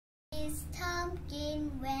is thumbkin?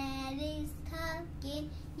 Where is thumbkin?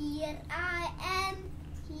 Here I am.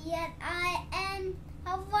 Here I am.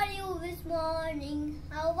 How are you this morning?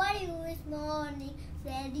 How are you this morning?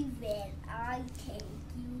 Very well, I thank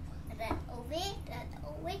you. Run away, run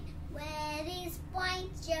away. Where is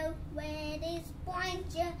Pointer? Where is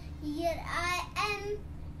Pointer? Here I am.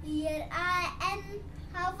 Here I am.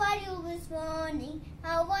 How are you this morning?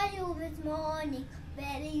 How are you this morning?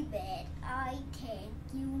 Very well, I thank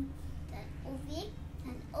you. Run away,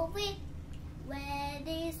 run away. Where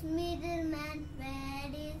is middleman?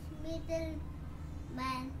 Where is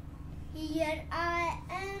middleman? Here I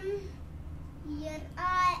am. Here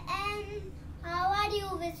I am. How are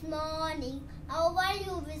you this morning? How are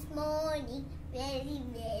you this morning? Very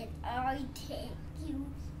well, I thank you.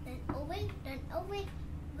 Run away, run away.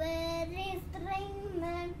 Where is rain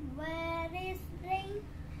man? Where is rain?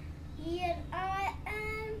 Here I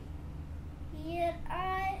am. Here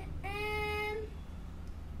I am.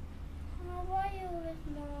 How are you this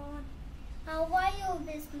morning? How are you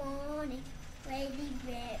this morning? Very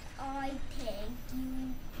well, I thank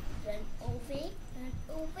you. Run away, run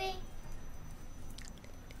away.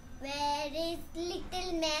 Where is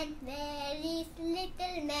little man? Where is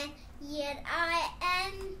little man? Here I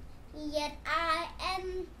am. Here I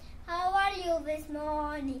am. How are you this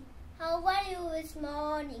morning? How are you this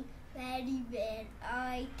morning? Very well,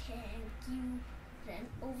 I thank you. Run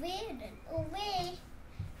away, run away.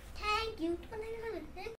 Thank you.